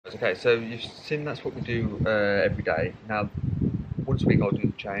Okay, so you've seen that's what we do every day. Now, once a week I'll do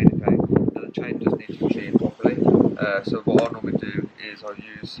the chain, okay? Now the chain does need to be cleaned properly. So what I normally do is I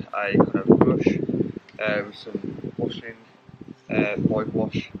use a kind of brush with some washing,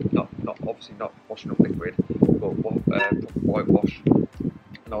 whitewash, not obviously not washing up liquid, but proper whitewash,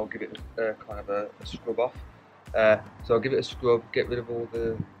 and I'll give it kind of a scrub off. So I'll give it a scrub, get rid of all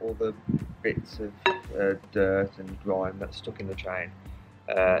the bits of dirt and grime that's stuck in the chain.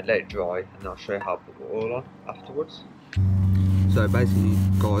 Let it dry, and I'll show you how to put the oil on afterwards. So basically,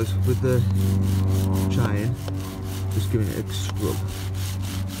 guys, with the chain, just giving it a scrub,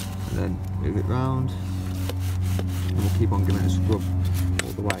 and then move it round, and we'll keep on giving it a scrub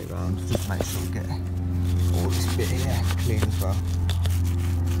all the way around, just to make sure we get all this bit here clean as well.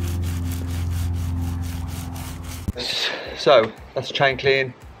 So that's chain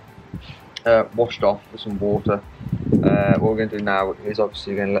clean, washed off with some water. What we're going to do now is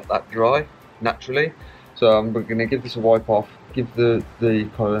obviously going to let that dry naturally. So we're going to give this a wipe off, give the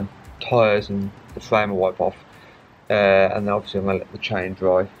kind of tyres and the frame a wipe off, and then obviously I'm going to let the chain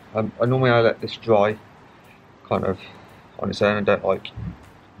dry. I normally let this dry kind of on its own. I don't like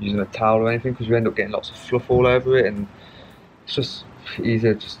using a towel or anything because you end up getting lots of fluff all over it, and it's just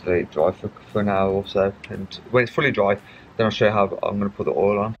easier just to let it dry for an hour or so. And when it's fully dry, then I'll show you how I'm going to put the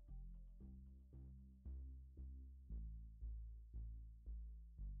oil on.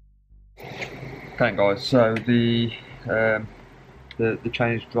 Okay guys, so the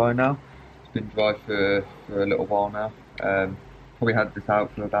chain is dry now. It's been dry for a little while now. Probably had this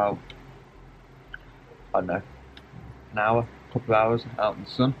out for about, I don't know, an hour, couple of hours out in the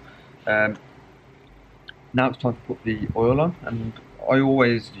sun. Now it's time to put the oil on, and I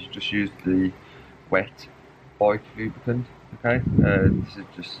always just use the wet bike lubricant. Okay, this is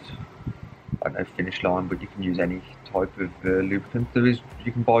just, I don't know, Finish Line, but you can use any type of lubricant.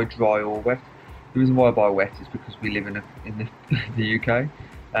 You can buy dry or wet. The reason why I buy wet is because we live in the UK,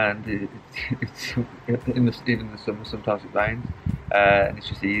 and it's even in the summer sometimes it rains, and it's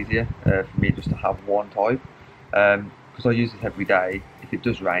just easier for me just to have one type. Because I use it every day. If it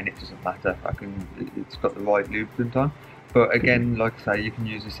does rain, it doesn't matter. It's got the right lubricant on. But again, like I say, you can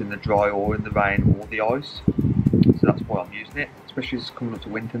use this in the dry or in the rain or the ice. So that's why I'm using it, especially as it's coming up to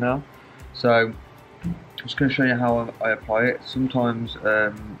winter now. So I'm just going to show you how I apply it. Sometimes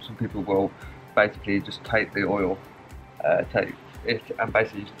some people will basically just take the oil, take it and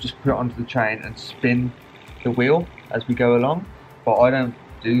basically just put it onto the chain and spin the wheel as we go along. But I don't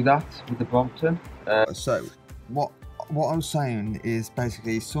do that with the Brompton. So what I'm saying is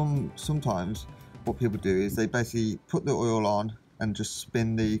basically sometimes what people do is they basically put the oil on and just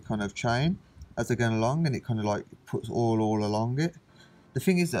spin the kind of chain as they're going along, and it kind of like puts oil all along it. The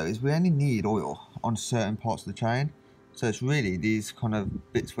thing is though, is we only need oil on certain parts of the chain. So it's really these kind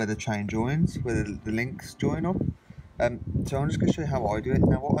of bits where the chain joins, where the links join up. So I'm just going to show you how I do it.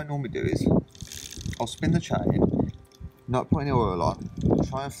 Now what I normally do is I'll spin the chain, not put any oil on,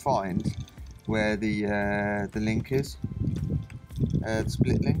 try and find where the link is, the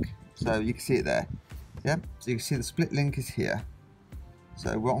split link. So you can see it there. Yeah, so you can see the split link is here.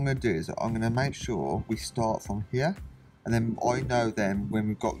 So what I'm going to do is I'm going to make sure we start from here, and then I know then when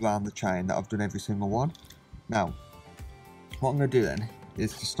we've got round the chain that I've done every single one. Now what I'm going to do then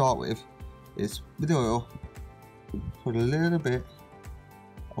is to start with the oil, put a little bit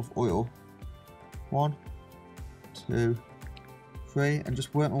of oil, 1, 2, 3, and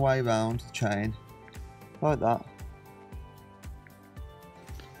just work my way around the chain like that.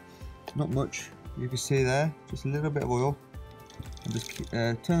 Not much, you can see there, just a little bit of oil, and just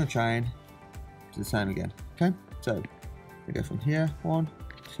turn the chain to the same again. Okay, so we go from here, 1,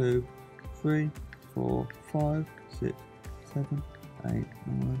 2, 3, 4, 5, 6, 7, 8, 9,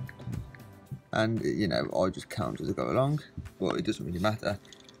 10. And you know, I just count as I go along, but it doesn't really matter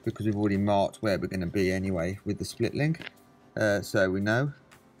because we've already marked where we're going to be anyway with the split link. So we know.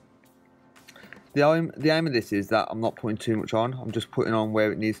 The aim of this is that I'm not putting too much on, I'm just putting on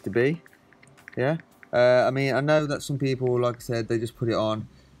where it needs to be. Yeah. I mean, I know that some people, like I said, they just put it on,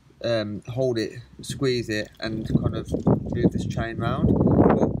 hold it, squeeze it, and kind of move this chain round.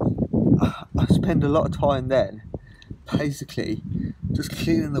 But I spend a lot of time then basically just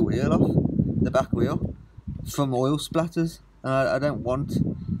cleaning the wheel off, the back wheel, from oil splatters, and I don't want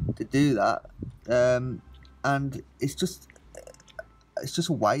to do that, and it's just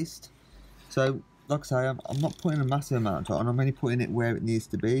a waste. So like I say, I'm not putting a massive amount on, I'm only putting it where it needs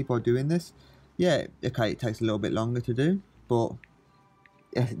to be by doing this. Yeah, okay, it takes a little bit longer to do, but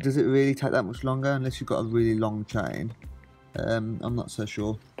does it really take that much longer unless you've got a really long chain? I'm not so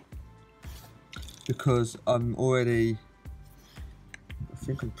sure, because I'm already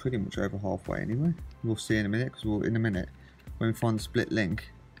think I'm pretty much over halfway anyway. We'll see in a minute, because in a minute, when we find the split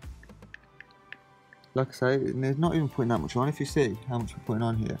link, like I say, there's not even putting that much on. If you see how much we're putting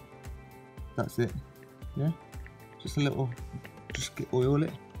on here, that's it. Yeah, just a little, just oil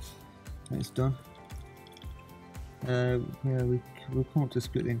it, and it's done. Yeah, we'll come up to the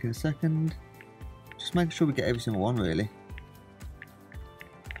split link in a second. Just making sure we get every single one, really.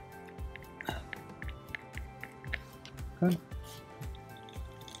 Okay.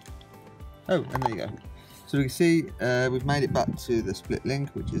 Oh, and there you go. So we can see we've made it back to the split link,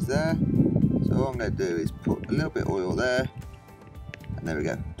 which is there. So all I'm going to do is put a little bit of oil there, and there we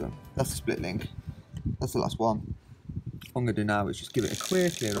go, done. That's the split link. That's the last one. What I'm going to do now is just give it a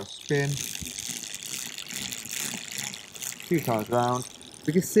quick little spin. A few times round.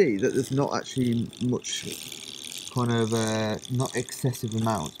 We can see that there's not actually much kind of not excessive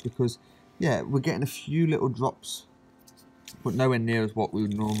amounts, because yeah, we're getting a few little drops, but nowhere near as what we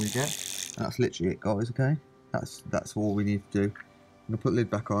would normally get. And that's literally it, guys. Okay, that's all we need to do. I'm gonna put the lid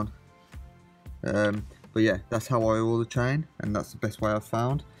back on. But yeah, that's how I oil the chain, and that's the best way I've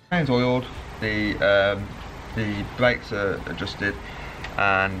found. Chain's oiled, the brakes are adjusted,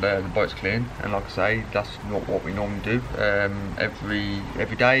 and the bike's clean. And like I say, that's not what we normally do.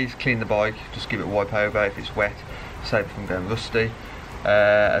 Every day is clean the bike, just give it a wipe over if it's wet, save it from going rusty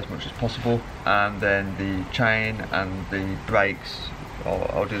as much as possible. And then the chain and the brakes,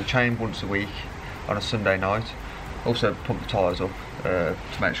 I'll do the chain once a week on a Sunday night. Also pump the tyres up to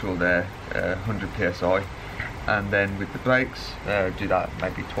make sure they're 100 psi, and then with the brakes do that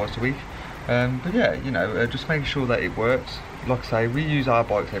maybe twice a week. But yeah, you know, just making sure that it works. Like I say, we use our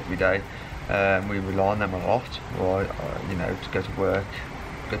bikes every day. We rely on them a lot, or you know, to go to work,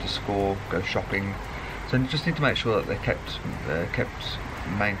 go to school, go shopping. So you just need to make sure that they're kept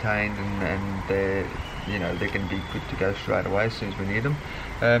maintained, and they're, you know, they're going to be good to go straight away as soon as we need them.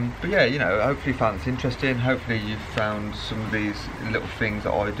 But yeah, you know, hopefully you found this interesting. Hopefully you've found some of these little things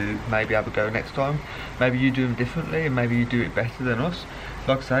that I do, maybe have a go next time. Maybe you do them differently, and maybe you do it better than us.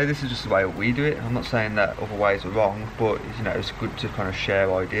 Like I say, this is just the way we do it. I'm not saying that other ways are wrong, but you know, it's good to kind of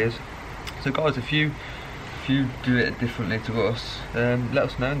share ideas. So guys, if you do it differently to us, let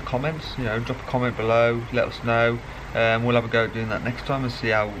us know in the comments. You know, drop a comment below, let us know. We'll have a go at doing that next time and see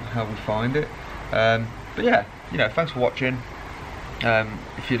how we find it. But yeah, you know, thanks for watching.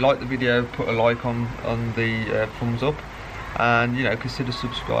 If you like the video, put a like on the thumbs up, and you know, consider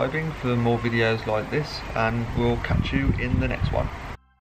subscribing for more videos like this, and we'll catch you in the next one.